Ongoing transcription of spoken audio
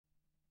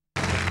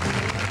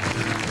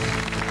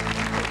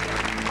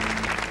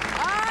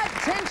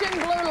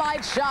Blue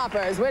Light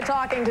shoppers, we're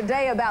talking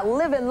today about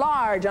living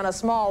large on a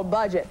small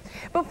budget.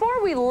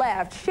 Before we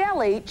left,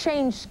 Shelley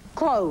changed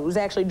clothes,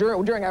 actually,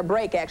 during our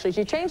break, actually.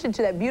 She changed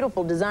into that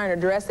beautiful designer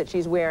dress that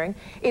she's wearing.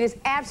 It is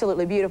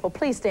absolutely beautiful.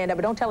 Please stand up,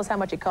 but don't tell us how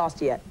much it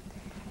cost yet.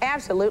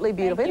 Absolutely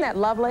beautiful. Isn't that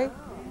lovely?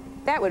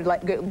 That would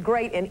look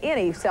great in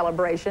any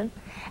celebration.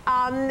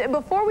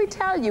 Before we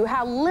tell you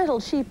how little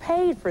she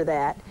paid for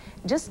that,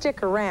 just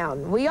stick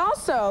around. We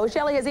also,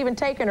 Shelley has even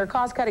taken her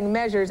cost-cutting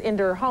measures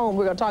into her home.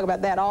 We're going to talk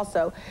about that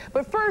also.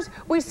 But first,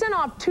 we sent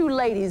off two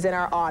ladies in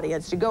our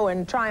audience to go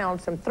and try on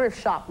some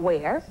thrift shop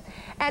wear.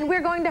 And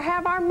we're going to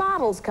have our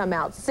models come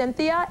out,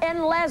 Cynthia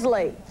and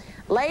Leslie.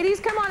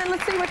 Ladies, come on and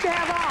let's see what you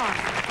have on.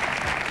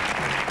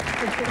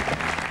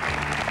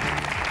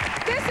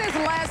 This is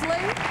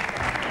Leslie,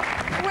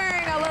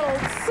 wearing a little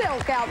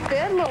silk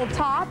outfit, little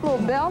top,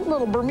 little belt,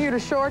 little Bermuda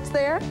shorts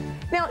there.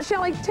 Now,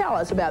 Shelley, tell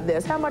us about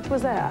this. How much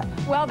was that?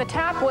 Well, the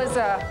top was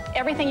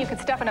everything you could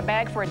stuff in a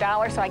bag for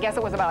 $1, so I guess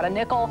it was about a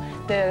nickel.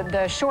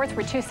 The shorts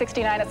were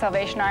 $2.69 at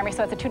Salvation Army,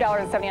 so it's a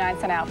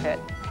 $2.79 outfit.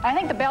 I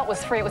think the belt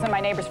was free. It was in my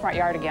neighbor's front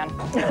yard again.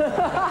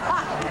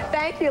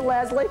 Thank you,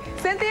 Leslie.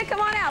 Cynthia, come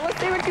on out. Let's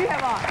see what you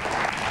have on.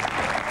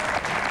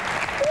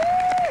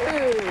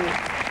 Woo.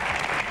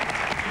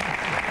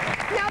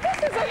 Now, this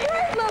is a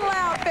great little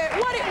outfit.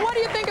 What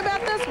do you think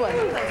about this one?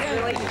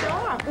 It's really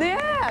sharp.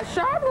 Yeah,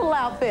 sharp little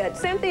outfit.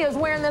 Cynthia's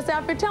wearing this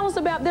outfit. Tell us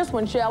about this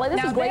one, Shelley.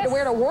 This is great to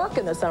wear to work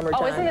in the summertime.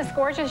 Oh, isn't this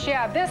gorgeous?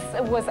 Yeah, this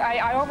was,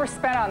 I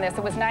overspent on this.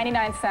 It was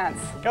 99 cents.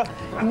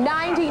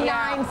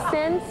 99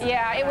 cents?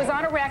 Yeah, it was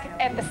on a rack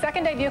at the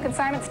Second Debut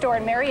Consignment Store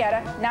in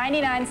Marietta,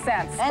 99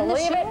 cents. And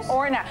believe it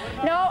or not.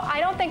 No, I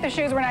don't think the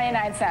shoes were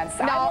 99 cents.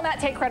 No. I will not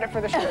take credit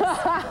for the shoes.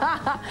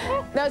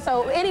 No,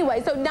 so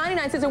anyway, so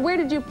 99 cents. And where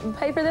did you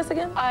pay for this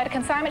again? At a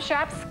consignment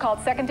shop called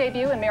Second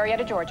Debut in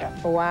Marietta, Georgia.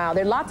 Wow,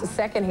 there are lots of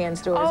secondhand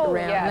stores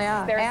around. Yes,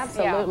 Yeah,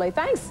 absolutely. Yeah.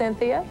 Thanks,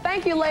 Cynthia.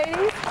 Thank you, ladies.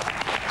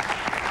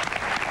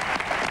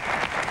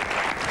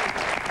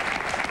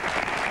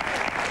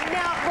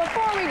 Now,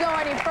 before we go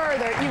any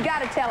further, you've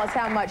got to tell us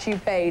how much you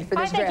paid for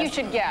this dress. I think you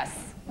should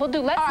guess. Let's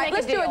All right,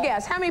 make a deal. let's do a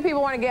guess. How many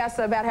people want to guess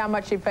about how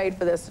much you paid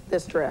for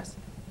this dress?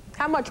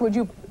 How much would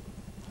you?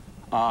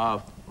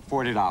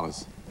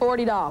 $40.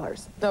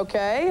 $40.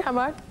 Okay, how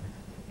much?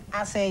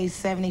 I'll say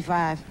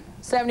 75.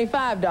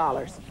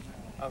 $75.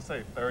 I'll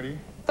say 30.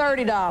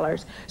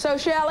 $30. So,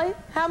 Shelley,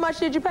 how much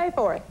did you pay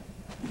for it?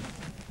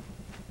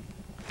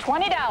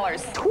 $20.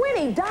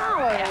 $20? Wow.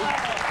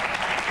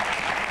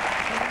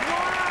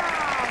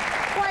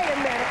 Wait a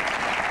minute.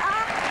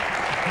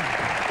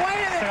 Wait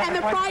a minute. And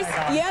the price,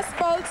 yes,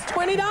 folks,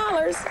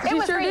 $20.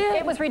 She sure did.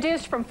 It was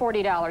reduced from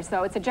 $40,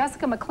 though. It's a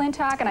Jessica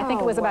McClintock, and I think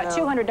it was about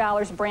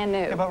 $200 brand new.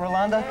 Yeah, but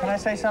Rolonda, can I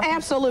say something?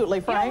 Absolutely,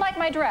 Frank. You don't like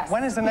my dress.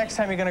 When is the next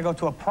time you're going to go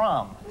to a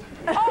prom?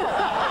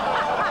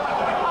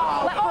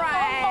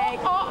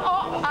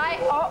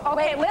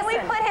 Okay, listen.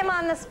 Can we put him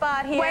on the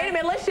spot here? Wait a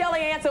minute, let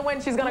Shelley answer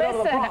when she's going to go to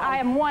the prom. Listen, I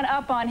am one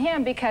up on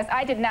him because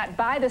I did not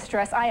buy this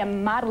dress. I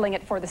am modeling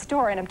it for the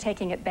store, and I'm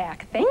taking it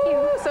back. Thank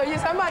you. So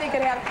somebody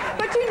could have it.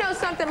 But you know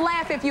something,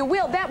 laugh if you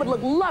will, that would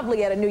look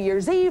lovely at a New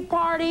Year's Eve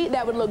party.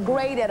 That would look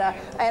great at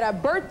a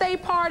birthday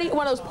party.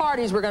 One of those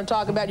parties we're going to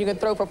talk about you can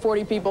throw for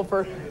 40 people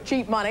for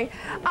cheap money.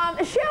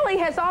 Shelley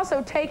has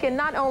also taken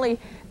not only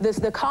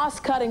the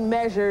cost-cutting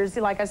measures,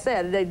 like I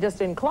said, they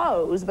just in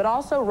clothes, but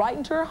also right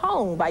into her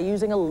home by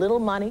using a little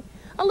money,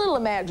 a little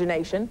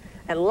imagination,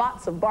 and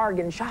lots of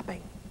bargain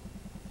shopping.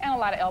 And a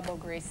lot of elbow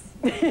grease.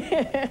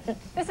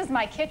 This is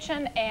my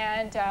kitchen,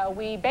 and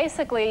we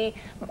basically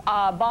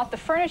bought the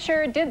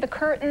furniture, did the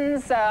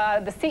curtains,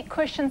 the seat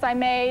cushions I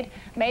made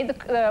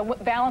the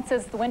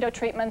valances, the window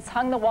treatments,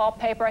 hung the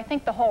wallpaper. I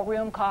think the whole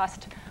room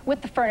cost,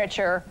 with the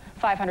furniture,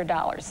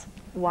 $500.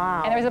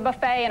 Wow. And there's a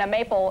buffet and a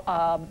maple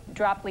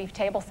drop leaf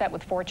table set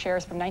with 4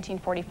 chairs from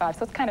 1945,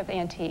 so it's kind of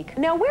antique.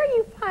 Now, where are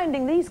you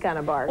finding these kind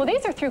of bargains? Well,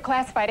 these are through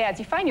classified ads.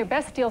 You find your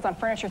best deals on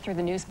furniture through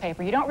the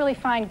newspaper. You don't really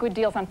find good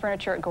deals on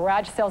furniture at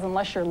garage sales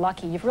unless you're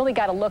lucky. You've really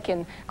got to look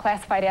in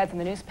classified ads in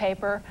the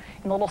newspaper,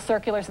 in the little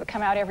circulars that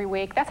come out every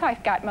week. That's how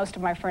I've got most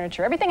of my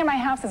furniture. Everything in my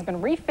house has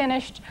been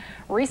refinished,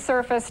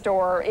 resurfaced,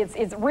 or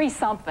it's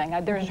re-something.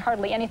 There's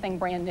hardly anything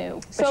brand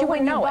new. But So when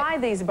you know buy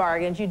these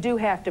bargains, you do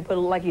have to put,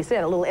 like you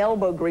said, a little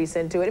elbow grease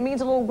into it. It means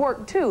a little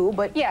work, too,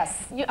 but...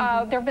 Yes. There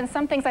have been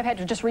some things I've had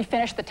to just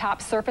refinish the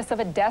top surface of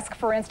a desk,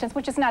 for instance,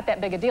 which is not that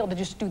big a deal to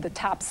just do the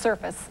top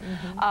surface.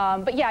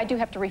 But yeah, I do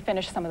have to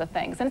refinish some of the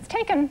things. And it's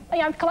taken,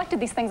 I've collected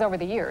these things over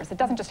the years. It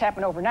doesn't just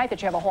happen overnight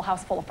that you have a whole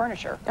house full of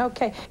furniture.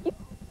 Okay. You